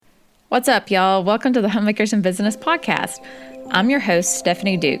What's up, y'all? Welcome to the Homemakers in Business podcast. I'm your host,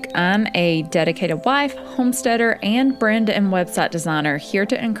 Stephanie Duke. I'm a dedicated wife, homesteader, and brand and website designer here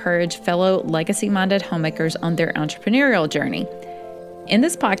to encourage fellow legacy-minded homemakers on their entrepreneurial journey. In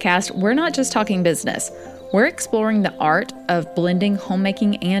this podcast, we're not just talking business. We're exploring the art of blending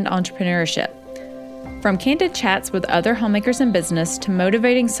homemaking and entrepreneurship. From candid chats with other homemakers in business to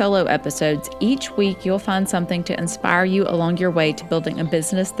motivating solo episodes, each week you'll find something to inspire you along your way to building a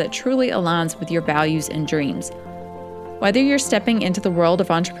business that truly aligns with your values and dreams. Whether you're stepping into the world of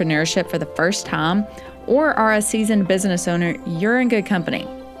entrepreneurship for the first time or are a seasoned business owner, you're in good company.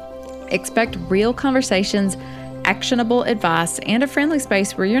 Expect real conversations, actionable advice, and a friendly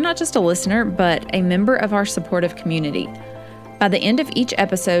space where you're not just a listener, but a member of our supportive community. By the end of each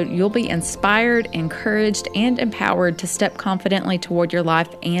episode, you'll be inspired, encouraged, and empowered to step confidently toward your life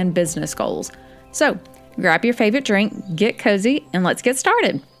and business goals. So, grab your favorite drink, get cozy, and let's get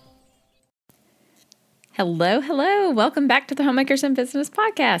started. Hello. Welcome back to the Homemakers in Business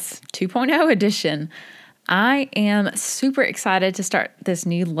podcast, 2.0 edition. I am super excited to start this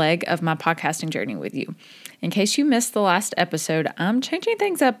new leg of my podcasting journey with you. In case you missed the last episode, I'm changing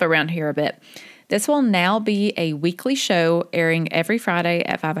things up around here a bit. This will now be a weekly show airing every Friday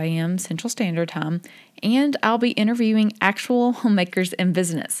at 5 a.m. Central Standard Time, and I'll be interviewing actual homemakers in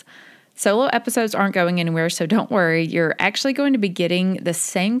business. Solo episodes aren't going anywhere, so don't worry. You're actually going to be getting the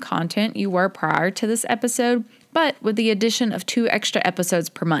same content you were prior to this episode, but with the addition of 2 extra episodes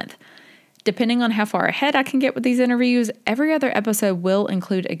per month. Depending on how far ahead I can get with these interviews, every other episode will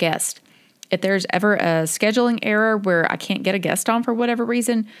include a guest. If there's ever a scheduling error where I can't get a guest on for whatever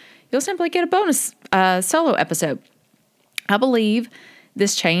reason, you'll simply get a bonus solo episode. I believe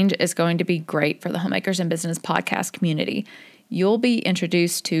this change is going to be great for the Homemakers in Business podcast community. You'll be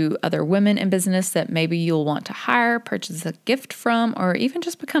introduced to other women in business that maybe you'll want to hire, purchase a gift from, or even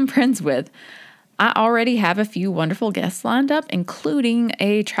just become friends with. I already have a few wonderful guests lined up, including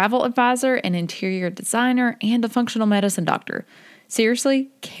a travel advisor, an interior designer, and a functional medicine doctor. Seriously,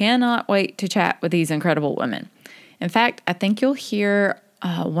 cannot wait to chat with these incredible women. In fact, I think you'll hear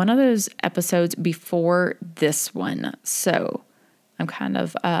one of those episodes before this one. So I'm kind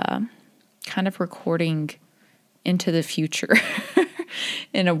of recording into the future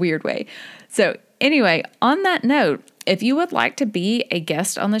in a weird way. So anyway, on that note, if you would like to be a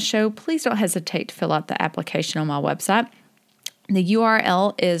guest on the show, please don't hesitate to fill out the application on my website. The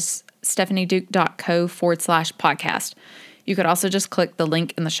URL is stephanieduke.co/podcast. You could also just click the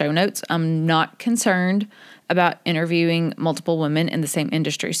link in the show notes. I'm not concerned about interviewing multiple women in the same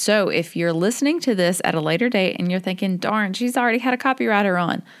industry. So if you're listening to this at a later date and you're thinking, darn, she's already had a copywriter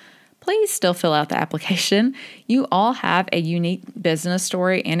on, please still fill out the application. You all have a unique business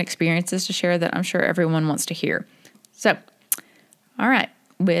story and experiences to share that I'm sure everyone wants to hear. So, all right,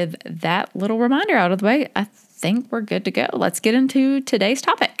 with that little reminder out of the way, I think we're good to go. Let's get into today's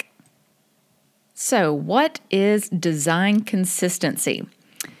topic. So, what is design consistency?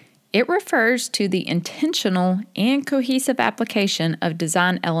 It refers to the intentional and cohesive application of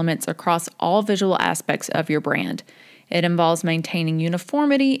design elements across all visual aspects of your brand. It involves maintaining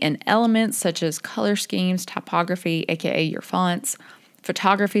uniformity in elements such as color schemes, typography, aka your fonts,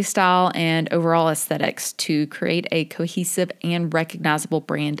 photography style, and overall aesthetics to create a cohesive and recognizable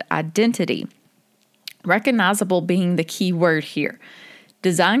brand identity. Recognizable being the key word here.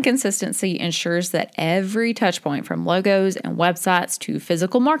 Design consistency ensures that every touchpoint from logos and websites to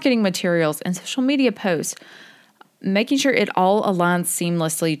physical marketing materials and social media posts, making sure it all aligns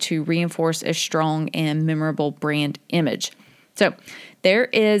seamlessly to reinforce a strong and memorable brand image. So there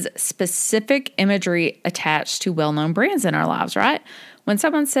is specific imagery attached to well-known brands in our lives, right? When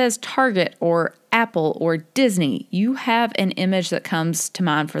someone says Target or Apple or Disney, you have an image that comes to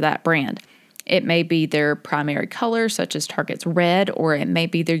mind for that brand. It may be their primary color, such as Target's red, or it may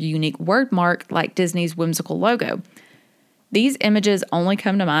be their unique word mark, like Disney's whimsical logo. These images only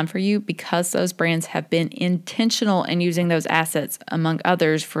come to mind for you because those brands have been intentional in using those assets, among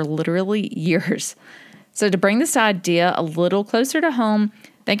others, for literally years. So to bring this idea a little closer to home,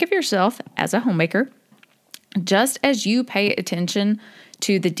 think of yourself as a homemaker. Just as you pay attention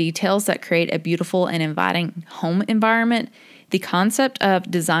to the details that create a beautiful and inviting home environment, the concept of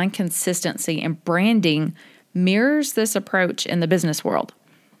design consistency and branding mirrors this approach in the business world.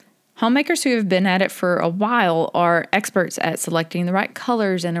 Homemakers who have been at it for a while are experts at selecting the right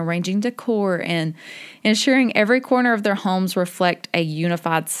colors and arranging decor and ensuring every corner of their homes reflect a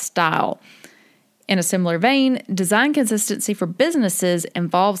unified style. In a similar vein, design consistency for businesses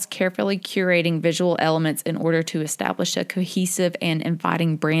involves carefully curating visual elements in order to establish a cohesive and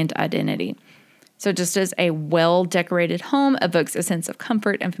inviting brand identity. So just as a well-decorated home evokes a sense of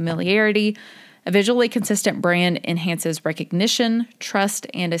comfort and familiarity, a visually consistent brand enhances recognition, trust,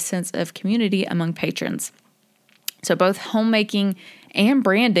 and a sense of community among patrons. So both homemaking and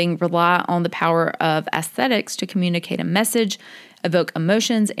branding rely on the power of aesthetics to communicate a message, evoke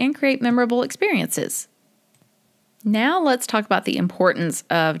emotions, and create memorable experiences. Now let's talk about the importance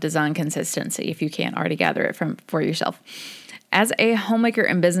of design consistency, if you can't already gather it for yourself. As a homemaker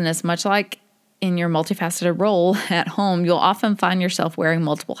in business, much like in your multifaceted role at home, you'll often find yourself wearing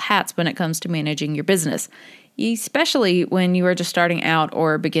multiple hats when it comes to managing your business, especially when you are just starting out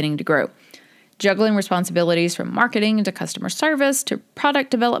or beginning to grow. Juggling responsibilities from marketing to customer service to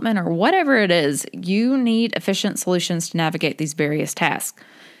product development or whatever it is, you need efficient solutions to navigate these various tasks.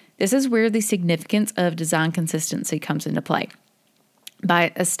 This is where the significance of design consistency comes into play.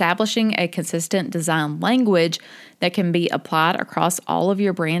 By establishing a consistent design language that can be applied across all of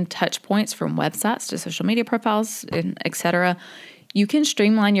your brand touch points from websites to social media profiles, etc., you can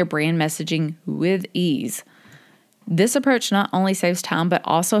streamline your brand messaging with ease. This approach not only saves time, but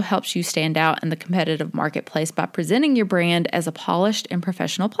also helps you stand out in the competitive marketplace by presenting your brand as a polished and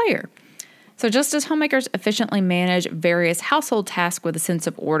professional player. So just as homemakers efficiently manage various household tasks with a sense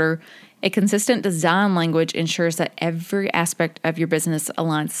of order, a consistent design language ensures that every aspect of your business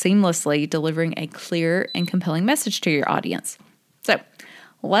aligns seamlessly, delivering a clear and compelling message to your audience. So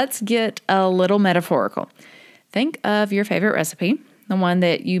let's get a little metaphorical. Think of your favorite recipe, the one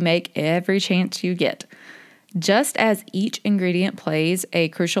that you make every chance you get. Just as each ingredient plays a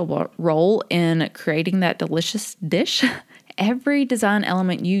crucial role in creating that delicious dish, every design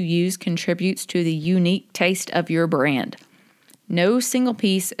element you use contributes to the unique taste of your brand. No single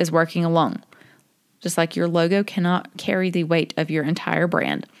piece is working alone, just like your logo cannot carry the weight of your entire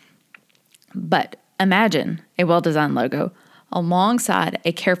brand. But imagine a well-designed logo alongside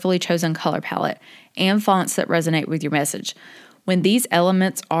a carefully chosen color palette and fonts that resonate with your message. When these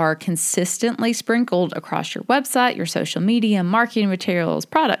elements are consistently sprinkled across your website, your social media, marketing materials,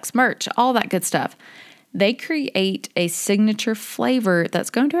 products, merch, all that good stuff, they create a signature flavor that's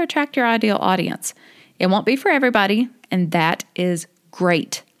going to attract your ideal audience. It won't be for everybody, and that is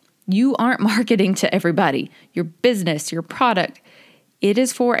great. You aren't marketing to everybody. Your business, your product, it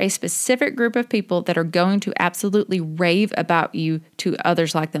is for a specific group of people that are going to absolutely rave about you to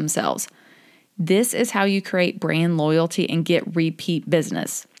others like themselves. This is how you create brand loyalty and get repeat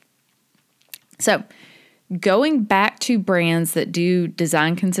business. So, going back to brands that do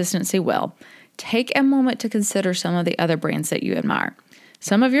design consistency well, take a moment to consider some of the other brands that you admire.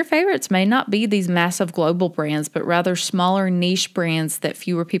 Some of your favorites may not be these massive global brands, but rather smaller niche brands that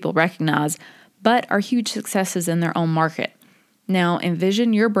fewer people recognize, but are huge successes in their own market. Now,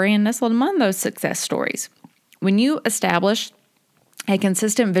 envision your brand nestled among those success stories. When you establish a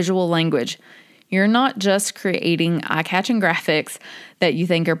consistent visual language, you're not just creating eye-catching graphics that you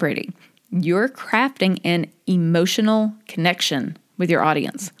think are pretty. You're crafting an emotional connection with your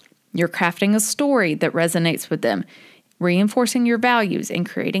audience. You're crafting a story that resonates with them, reinforcing your values and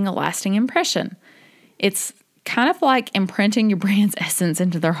creating a lasting impression. It's kind of like imprinting your brand's essence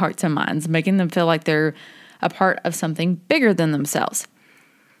into their hearts and minds, making them feel like they're a part of something bigger than themselves.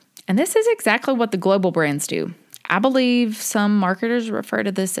 And this is exactly what the global brands do. I believe some marketers refer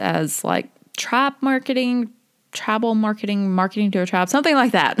to this as like tribe marketing, tribal marketing, marketing to a tribe, something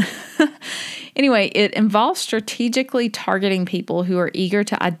like that. Anyway, it involves strategically targeting people who are eager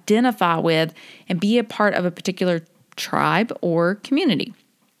to identify with and be a part of a particular tribe or community.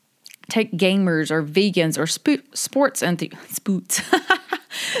 Take gamers or vegans or sports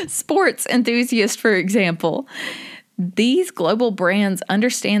enthusiasts, for example. These global brands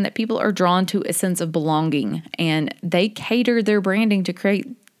understand that people are drawn to a sense of belonging, and they cater their branding to create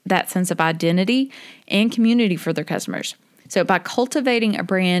that sense of identity and community for their customers. So by cultivating a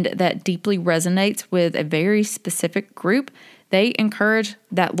brand that deeply resonates with a very specific group, they encourage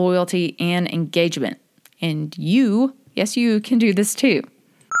that loyalty and engagement. And you can do this too.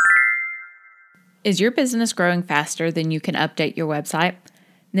 Is your business growing faster than you can update your website?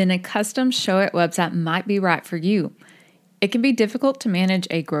 Then a custom Showit website might be right for you. It can be difficult to manage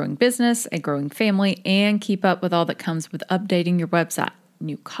a growing business, a growing family, and keep up with all that comes with updating your website.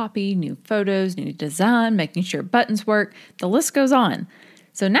 New copy, new photos, new design, making sure buttons work, the list goes on.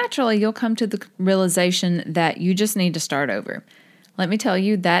 So naturally, you'll come to the realization that you just need to start over. Let me tell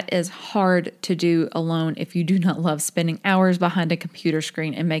you, that is hard to do alone if you do not love spending hours behind a computer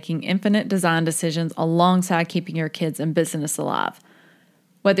screen and making infinite design decisions alongside keeping your kids and business alive.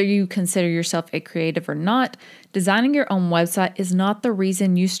 Whether you consider yourself a creative or not, designing your own website is not the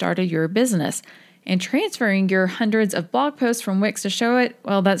reason you started your business. And transferring your hundreds of blog posts from Wix to Showit,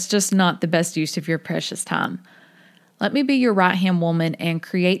 well, that's just not the best use of your precious time. Let me be your right-hand woman and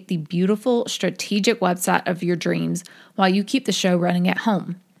create the beautiful strategic website of your dreams while you keep the show running at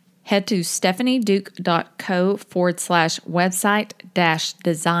home. Head to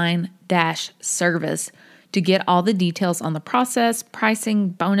stephanieduke.co/website-design-service to get all the details on the process, pricing,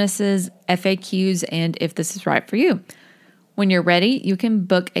 bonuses, FAQs, and if this is right for you. When you're ready, you can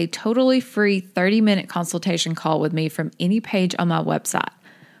book a totally free 30-minute consultation call with me from any page on my website.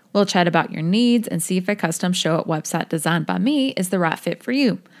 We'll chat about your needs and see if a custom Showit website designed by me is the right fit for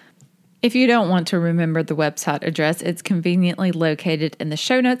you. If you don't want to remember the website address, it's conveniently located in the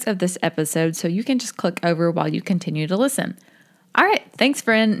show notes of this episode, so you can just click over while you continue to listen. All right, thanks,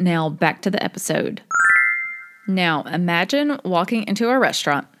 friend. Now back to the episode. Now, imagine walking into a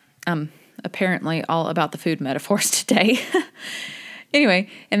restaurant. Apparently all about the food metaphors today. Anyway,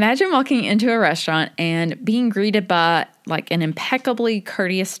 imagine walking into a restaurant and being greeted by like an impeccably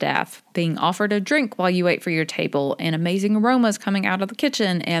courteous staff, being offered a drink while you wait for your table, and amazing aromas coming out of the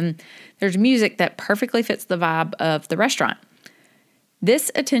kitchen, and there's music that perfectly fits the vibe of the restaurant. This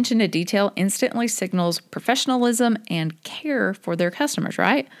attention to detail instantly signals professionalism and care for their customers,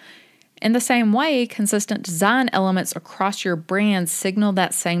 right? In the same way, consistent design elements across your brand signal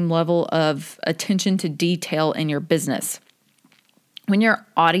that same level of attention to detail in your business. When your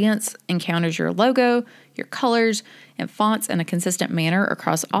audience encounters your logo, your colors, and fonts in a consistent manner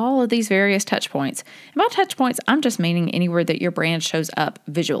across all of these various touch points, and by touch points, I'm just meaning anywhere that your brand shows up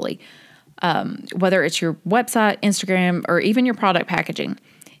visually, whether it's your website, Instagram, or even your product packaging,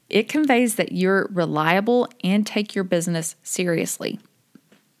 it conveys that you're reliable and take your business seriously.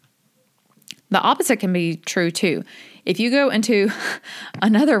 The opposite can be true too. If you go into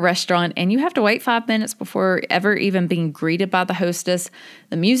another restaurant and you have to wait 5 minutes before ever even being greeted by the hostess,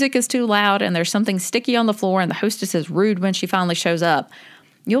 the music is too loud and there's something sticky on the floor and the hostess is rude when she finally shows up,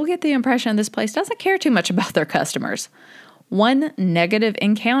 you'll get the impression this place doesn't care too much about their customers. One negative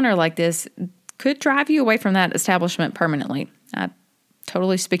encounter like this could drive you away from that establishment permanently. I'm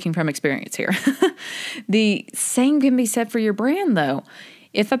totally speaking from experience here. The same can be said for your brand though.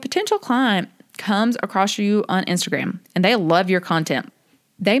 If a potential client comes across you on Instagram and they love your content,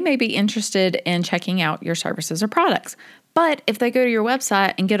 they may be interested in checking out your services or products. But if they go to your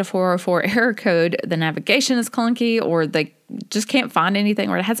website and get a 404 error code, the navigation is clunky, or they just can't find anything,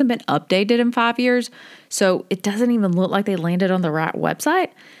 or it hasn't been updated in 5 years, so it doesn't even look like they landed on the right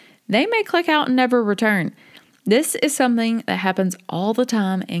website, they may click out and never return. This is something that happens all the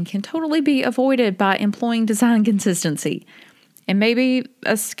time and can totally be avoided by employing design consistency. And maybe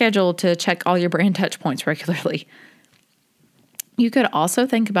a schedule to check all your brand touch points regularly. You could also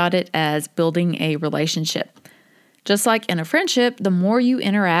think about it as building a relationship. Just like in a friendship, the more you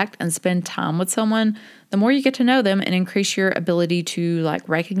interact and spend time with someone, the more you get to know them and increase your ability to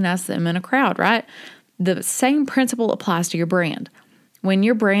recognize them in a crowd, right? The same principle applies to your brand. When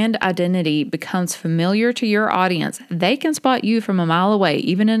your brand identity becomes familiar to your audience, they can spot you from a mile away,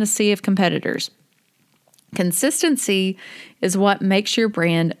 even in a sea of competitors. Consistency is what makes your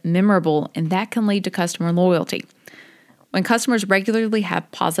brand memorable, and that can lead to customer loyalty. When customers regularly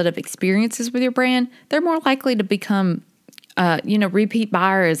have positive experiences with your brand, they're more likely to become, repeat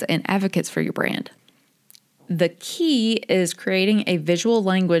buyers and advocates for your brand. The key is creating a visual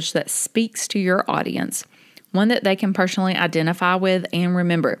language that speaks to your audience, one that they can personally identify with and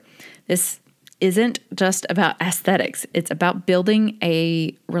remember. This isn't just about aesthetics. It's about building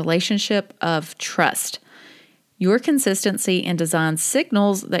a relationship of trust. Your consistency in design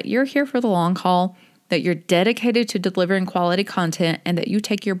signals that you're here for the long haul, that you're dedicated to delivering quality content, and that you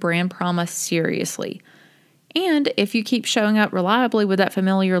take your brand promise seriously. And if you keep showing up reliably with that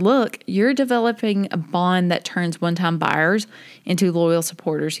familiar look, you're developing a bond that turns one-time buyers into loyal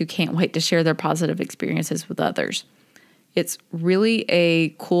supporters who can't wait to share their positive experiences with others. It's really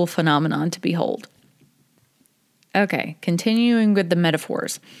a cool phenomenon to behold. Okay, continuing with the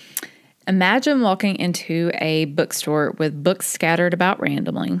metaphors. Imagine walking into a bookstore with books scattered about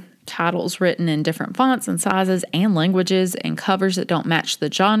randomly, titles written in different fonts and sizes and languages, and covers that don't match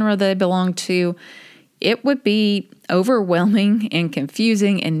the genre they belong to. It would be overwhelming and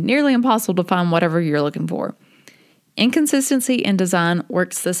confusing and nearly impossible to find whatever you're looking for. Inconsistency in design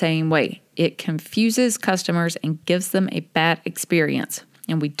works the same way. It confuses customers and gives them a bad experience.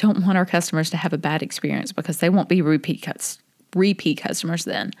 And we don't want our customers to have a bad experience because they won't be repeat customers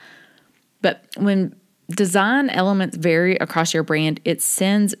then. But when design elements vary across your brand, it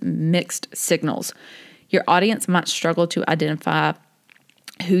sends mixed signals. Your audience might struggle to identify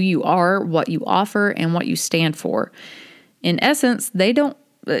who you are, what you offer, and what you stand for. In essence, they don't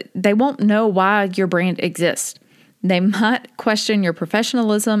they won't know why your brand exists. They might question your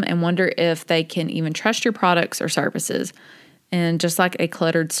professionalism and wonder if they can even trust your products or services. And just like a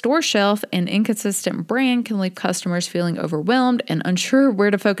cluttered store shelf, an inconsistent brand can leave customers feeling overwhelmed and unsure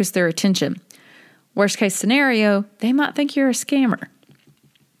where to focus their attention. Worst case scenario, they might think you're a scammer.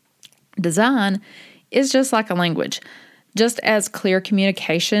 Design is just like a language. Just as clear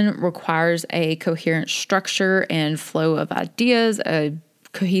communication requires a coherent structure and flow of ideas, a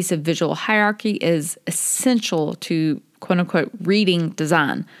cohesive visual hierarchy is essential to quote-unquote reading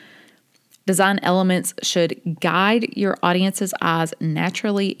design. Design elements should guide your audience's eyes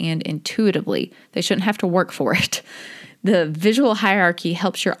naturally and intuitively. They shouldn't have to work for it. The visual hierarchy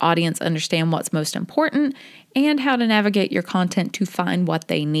helps your audience understand what's most important and how to navigate your content to find what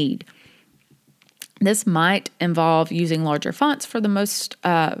they need. This might involve using larger fonts for the most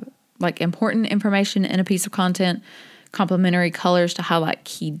important information in a piece of content, complementary colors to highlight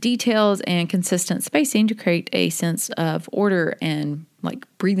key details, and consistent spacing to create a sense of order and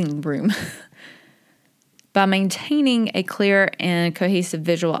breathing room. By maintaining a clear and cohesive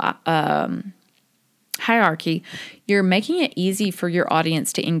visual hierarchy, you're making it easy for your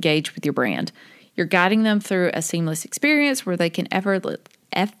audience to engage with your brand. You're guiding them through a seamless experience where they can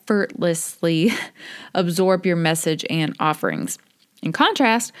effortlessly absorb your message and offerings. In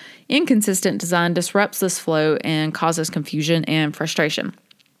contrast, inconsistent design disrupts this flow and causes confusion and frustration.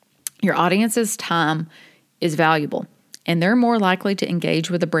 Your audience's time is valuable, and they're more likely to engage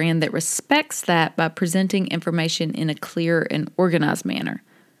with a brand that respects that by presenting information in a clear and organized manner.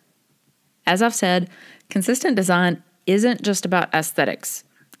 As I've said, consistent design isn't just about aesthetics.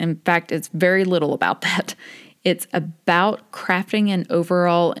 In fact, it's very little about that. It's about crafting an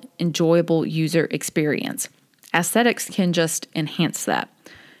overall enjoyable user experience. Aesthetics can just enhance that.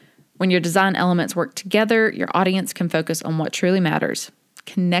 When your design elements work together, your audience can focus on what truly matters,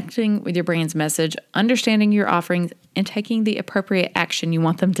 connecting with your brand's message, understanding your offerings, and taking the appropriate action you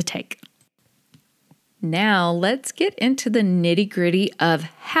want them to take. Now, let's get into the nitty-gritty of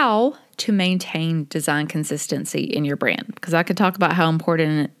how to maintain design consistency in your brand, because I could talk about how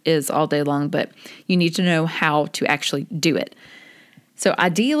important it is all day long, but you need to know how to actually do it. So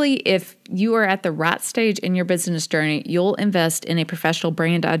ideally, if you are at the right stage in your business journey, you'll invest in a professional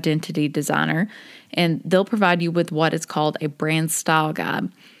brand identity designer, and they'll provide you with what is called a brand style guide.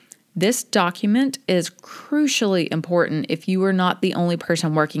 This document is crucially important if you are not the only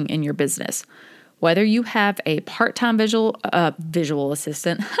person working in your business. Whether you have a part-time visual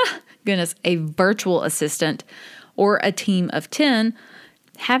assistant, a virtual assistant, or a team of 10,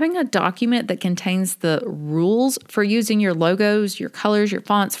 having a document that contains the rules for using your logos, your colors, your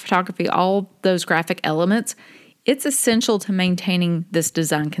fonts, photography, all those graphic elements, it's essential to maintaining this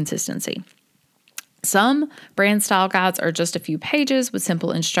design consistency. Some brand style guides are just a few pages with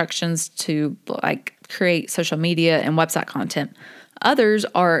simple instructions to create social media and website content. Others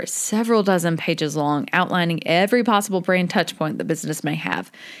are several dozen pages long, outlining every possible brand touchpoint the business may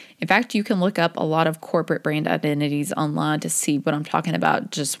have. In fact, you can look up a lot of corporate brand identities online to see what I'm talking about,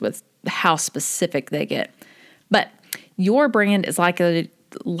 just with how specific they get. But your brand is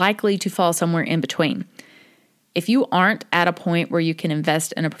likely to fall somewhere in between. If you aren't at a point where you can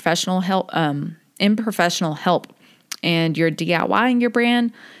invest in professional help, and you're DIYing your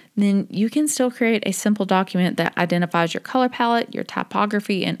brand, then you can still create a simple document that identifies your color palette, your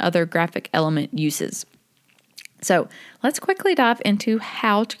typography, and other graphic element uses. So let's quickly dive into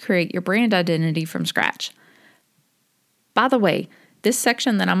how to create your brand identity from scratch. By the way, this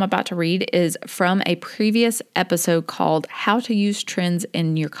section that I'm about to read is from a previous episode called How to Use Trends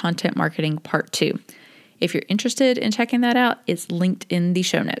in Your Content Marketing Part 2. If you're interested in checking that out, it's linked in the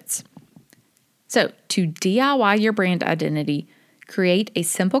show notes. So to DIY your brand identity, create a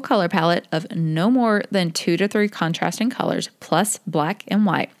simple color palette of no more than 2 to 3 contrasting colors plus black and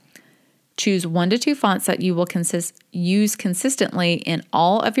white. Choose 1 to 2 fonts that you will use consistently in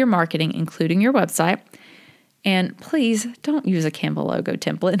all of your marketing, including your website. And please don't use a Canva logo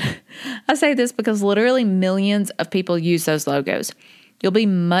template. I say this because literally millions of people use those logos. You'll be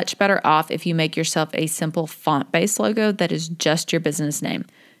much better off if you make yourself a simple font-based logo that is just your business name.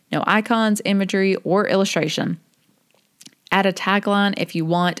 No icons, imagery, or illustration. Add a tagline if you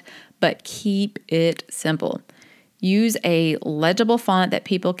want, but keep it simple. Use a legible font that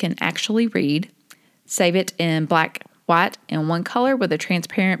people can actually read. Save it in black, white, and one color with a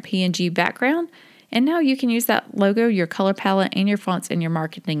transparent PNG background. And now you can use that logo, your color palette, and your fonts in your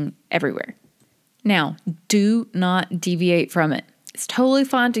marketing everywhere. Now, do not deviate from it. It's totally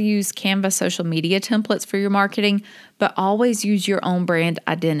fine to use Canva social media templates for your marketing, but always use your own brand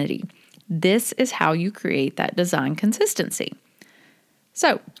identity. This is how you create that design consistency.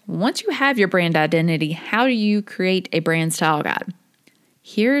 So, once you have your brand identity, how do you create a brand style guide?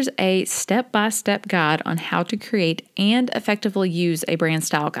 Here's a step-by-step guide on how to create and effectively use a brand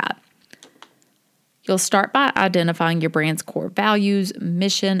style guide. You'll start by identifying your brand's core values,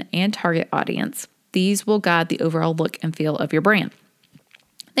 mission, and target audience. These will guide the overall look and feel of your brand.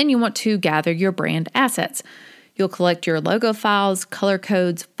 Then you want to gather your brand assets. You'll collect your logo files, color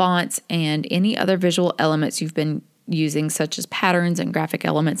codes, fonts, and any other visual elements you've been using, such as patterns and graphic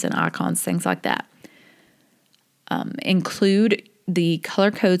elements and icons, things like that. Include the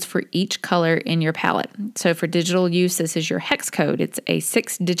color codes for each color in your palette. So for digital use, this is your hex code. It's a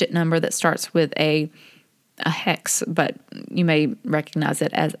 6-digit number that starts with a hex, but you may recognize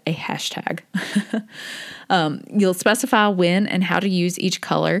it as a hashtag. You'll specify when and how to use each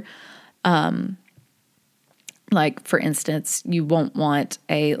color. Like, for instance, you won't want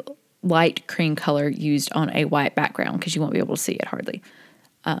a light cream color used on a white background because you won't be able to see it hardly.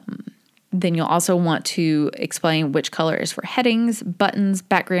 Then you'll also want to explain which color is for headings, buttons,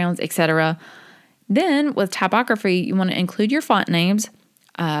 backgrounds, etc. Then with typography, you want to include your font names,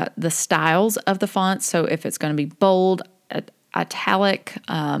 the styles of the fonts. So if it's going to be bold, italic,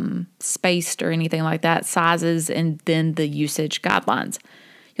 spaced, or anything like that, sizes, and then the usage guidelines.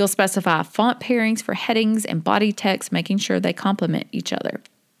 You'll specify font pairings for headings and body text, making sure they complement each other.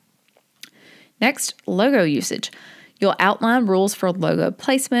 Next, logo usage. You'll outline rules for logo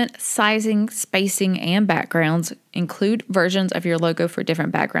placement, sizing, spacing, and backgrounds. Include versions of your logo for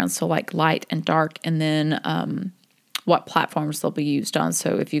different backgrounds, so like light and dark, and then what platforms they'll be used on.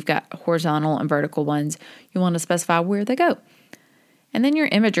 So if you've got horizontal and vertical ones, you want to specify where they go. And then your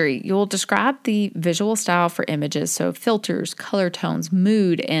imagery. You'll describe the visual style for images, so filters, color tones,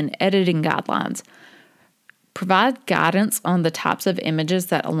 mood, and editing guidelines. Provide guidance on the types of images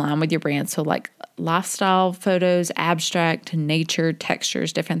that align with your brand, so like lifestyle photos, abstract, nature,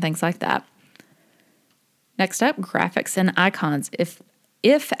 textures, different things like that. Next up, graphics and icons.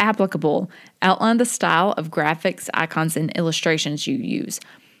 If applicable, outline the style of graphics, icons, and illustrations you use.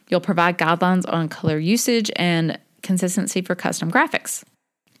 You'll provide guidelines on color usage and consistency for custom graphics.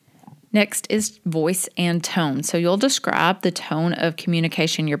 Next is voice and tone. So you'll describe the tone of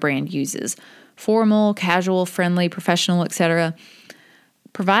communication your brand uses. Formal, casual, friendly, professional, etc.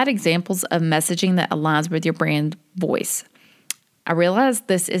 Provide examples of messaging that aligns with your brand voice. I realize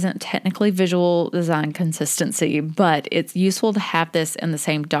this isn't technically visual design consistency, but it's useful to have this in the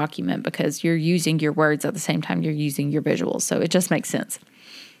same document because you're using your words at the same time you're using your visuals, so it just makes sense.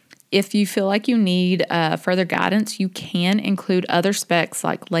 If you feel like you need further guidance, you can include other specs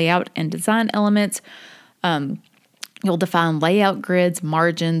like layout and design elements. You'll define layout grids,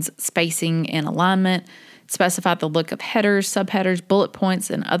 margins, spacing, and alignment. Specify the look of headers, subheaders, bullet points,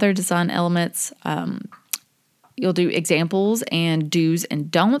 and other design elements. You'll do examples and do's and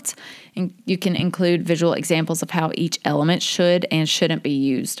don'ts, and you can include visual examples of how each element should and shouldn't be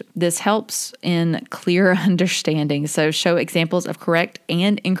used. This helps in clear understanding, so show examples of correct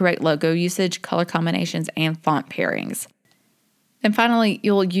and incorrect logo usage, color combinations, and font pairings. And finally,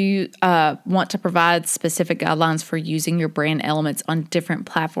 you'll want to provide specific guidelines for using your brand elements on different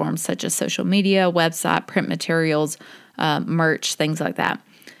platforms such as social media, website, print materials, merch, things like that.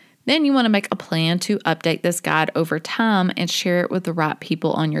 Then you want to make a plan to update this guide over time and share it with the right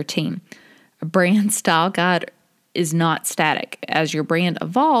people on your team. A brand style guide is not static. As your brand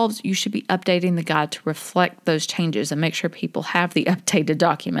evolves, you should be updating the guide to reflect those changes and make sure people have the updated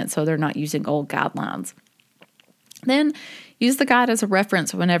document so they're not using old guidelines. Then use the guide as a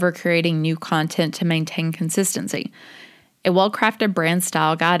reference whenever creating new content to maintain consistency. A well-crafted brand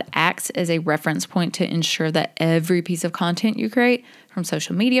style guide acts as a reference point to ensure that every piece of content you create, from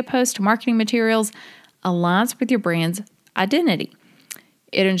social media posts to marketing materials, aligns with your brand's identity.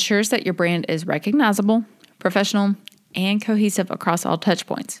 It ensures that your brand is recognizable, professional, and cohesive across all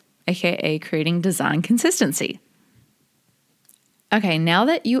touchpoints, aka creating design consistency. Okay, now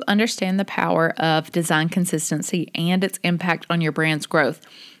that you understand the power of design consistency and its impact on your brand's growth,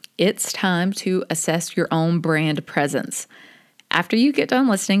 it's time to assess your own brand presence. After you get done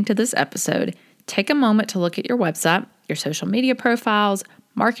listening to this episode, take a moment to look at your website, your social media profiles,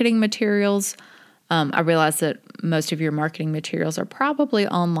 marketing materials. I realize that most of your marketing materials are probably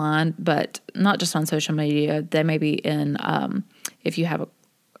online, but not just on social media. They may be in, if you have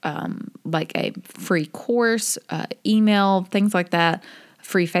like a free course, email, things like that,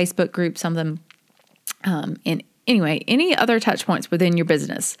 free Facebook group, something. And anyway, any other touch points within your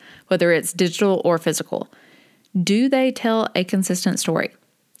business, whether it's digital or physical, do they tell a consistent story?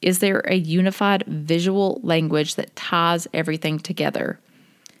 Is there a unified visual language that ties everything together?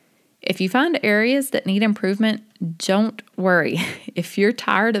 If you find areas that need improvement, don't worry. If you're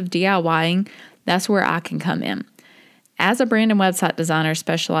tired of DIYing, that's where I can come in. As a brand and website designer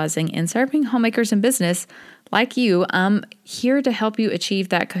specializing in serving homemakers in business like you, I'm here to help you achieve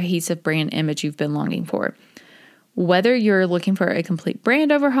that cohesive brand image you've been longing for. Whether you're looking for a complete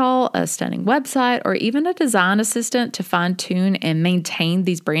brand overhaul, a stunning website, or even a design assistant to fine-tune and maintain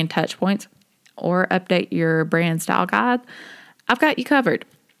these brand touchpoints, or update your brand style guide, I've got you covered.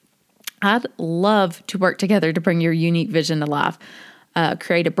 I'd love to work together to bring your unique vision to life,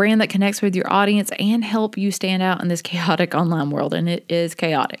 create a brand that connects with your audience, and help you stand out in this chaotic online world, and it is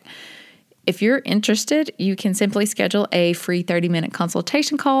chaotic. If you're interested, you can simply schedule a free 30-minute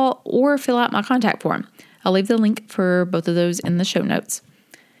consultation call or fill out my contact form. I'll leave the link for both of those in the show notes.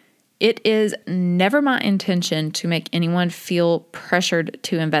 It is never my intention to make anyone feel pressured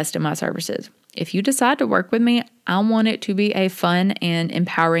to invest in my services. If you decide to work with me, I want it to be a fun and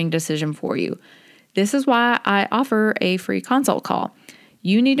empowering decision for you. This is why I offer a free consult call.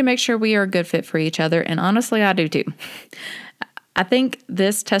 You need to make sure we are a good fit for each other, and honestly, I do too. I think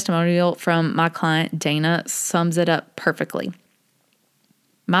this testimonial from my client, Dana, sums it up perfectly.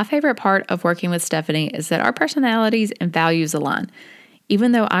 My favorite part of working with Stephanie is that our personalities and values align,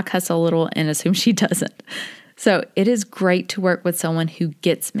 even though I cuss a little and assume she doesn't. So it is great to work with someone who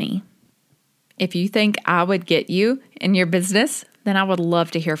gets me. If you think I would get you in your business, then I would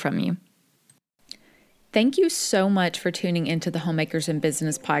love to hear from you. Thank you so much for tuning into the Homemakers in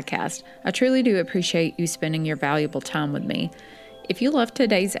Business podcast. I truly do appreciate you spending your valuable time with me. If you loved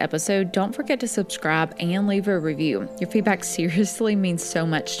today's episode, don't forget to subscribe and leave a review. Your feedback seriously means so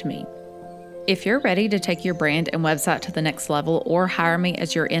much to me. If you're ready to take your brand and website to the next level or hire me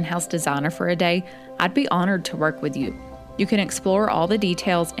as your in-house designer for a day, I'd be honored to work with you. You can explore all the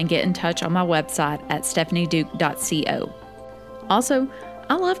details and get in touch on my website at stephanieduke.co. Also,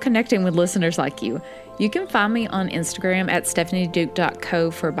 I love connecting with listeners like you. You can find me on Instagram at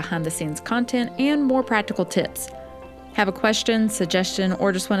stephanieduke.co for behind-the-scenes content and more practical tips. Have a question, suggestion,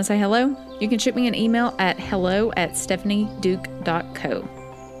 or just want to say hello? You can shoot me an email at hello@stephanieduke.co.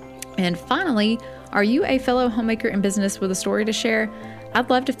 And finally, are you a fellow homemaker in business with a story to share? I'd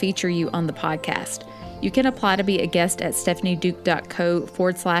love to feature you on the podcast. You can apply to be a guest at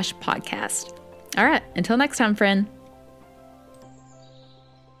stephanieduke.co/podcast. All right, until next time, friend.